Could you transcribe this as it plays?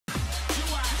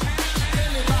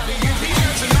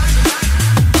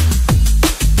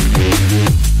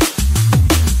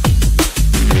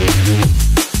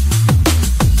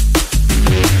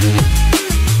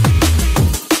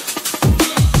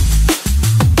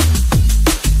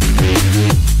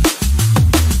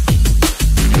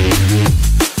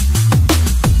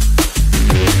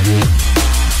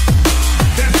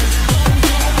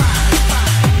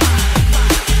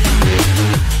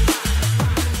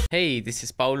this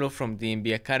is Paulo from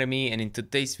DMB Academy, and in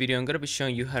today's video I'm going to be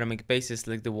showing you how to make basses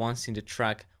like the ones in the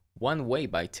track One Way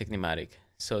by TECHNIMATIC.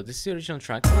 So this is the original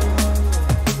track.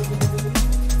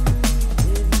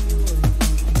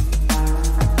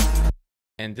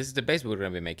 And this is the bass we're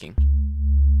going to be making.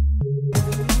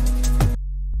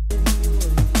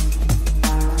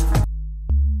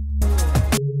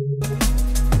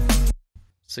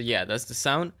 So yeah, that's the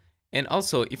sound. And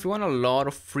also, if you want a lot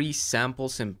of free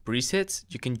samples and presets,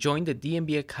 you can join the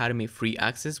DMB Academy free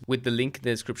access with the link in the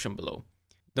description below.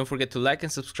 Don't forget to like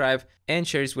and subscribe and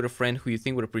share this with a friend who you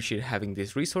think would appreciate having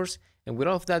this resource. And with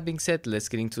all of that being said, let's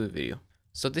get into the video.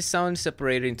 So this sound is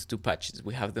separated into two patches.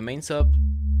 We have the main sub,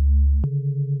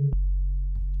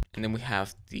 and then we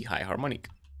have the high harmonic.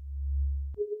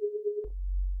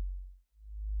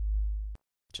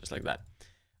 Just like that.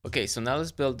 Okay, so now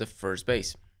let's build the first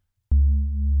bass.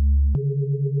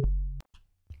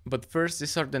 But first,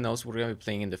 these are the notes we're going to be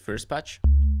playing in the first patch.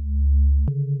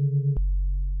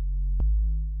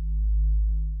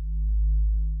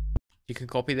 You can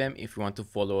copy them if you want to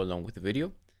follow along with the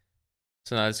video.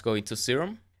 So now let's go into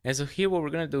Serum. And so here what we're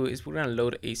going to do is we're going to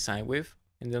load a sine wave.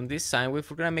 And then this sine wave,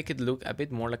 we're going to make it look a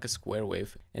bit more like a square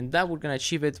wave. And that we're going to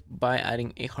achieve it by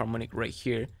adding a harmonic right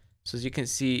here. So as you can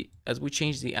see, as we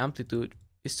change the amplitude,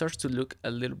 it starts to look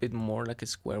a little bit more like a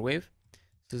square wave.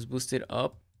 So let's boost it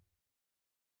up.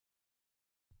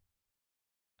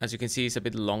 As you can see, it's a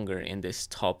bit longer in this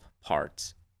top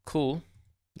part. Cool.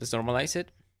 Let's normalize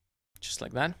it, just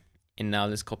like that. And now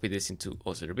let's copy this into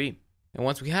oscillator B. And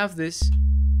once we have this,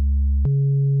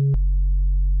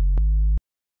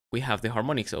 we have the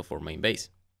harmonics of our main bass.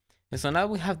 And so now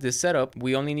we have this setup,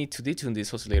 we only need to detune these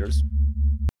oscillators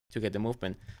to get the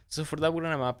movement. So for that, we're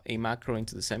gonna map a macro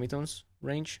into the semitones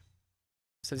range.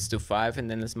 Set this to 5, and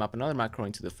then let's map another macro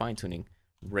into the fine tuning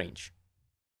range,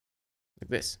 like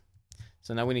this.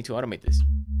 So now we need to automate this,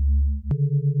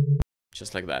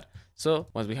 just like that. So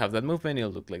once we have that movement,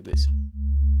 it'll look like this.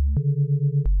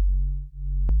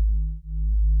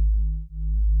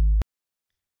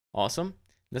 Awesome.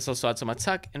 Let's also add some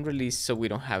attack and release so we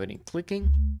don't have any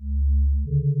clicking.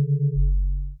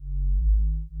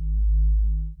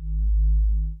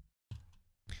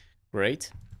 Great.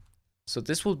 So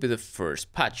this will be the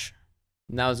first patch.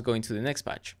 Now let's go into the next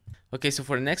patch. Okay, so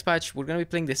for the next patch, we're going to be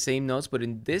playing the same notes, but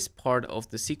in this part of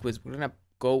the sequence, we're going to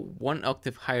go one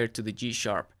octave higher to the G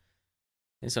sharp.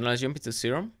 And so now let's jump into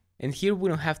Serum. And here we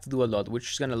don't have to do a lot. We're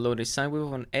just going to load a sine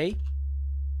wave on A. And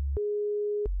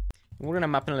we're going to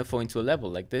map an LFO into a level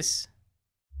like this.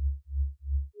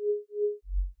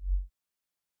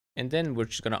 And then we're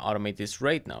just going to automate this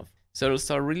right now. So it'll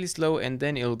start really slow and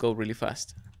then it'll go really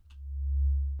fast.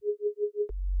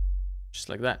 Just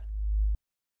like that.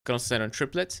 Can also set on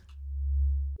triplet.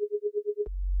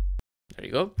 There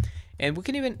you go. And we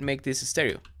can even make this a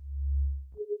stereo.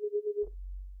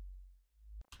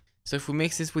 So if we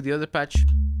mix this with the other patch,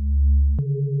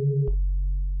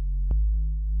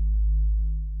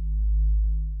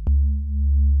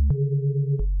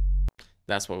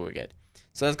 that's what we get.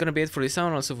 So that's gonna be it for this sound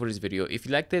and also for this video. If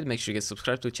you liked it, make sure you get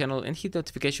subscribed to the channel and hit the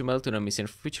notification bell to not miss any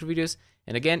future videos.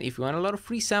 And again, if you want a lot of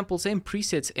free samples and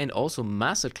presets and also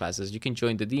masterclasses, you can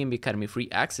join the DMB Academy free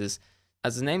access.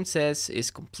 As the name says,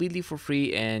 it's completely for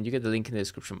free and you get the link in the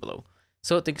description below.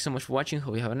 So thank you so much for watching.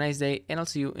 Hope you have a nice day and I'll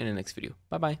see you in the next video.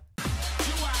 Bye bye.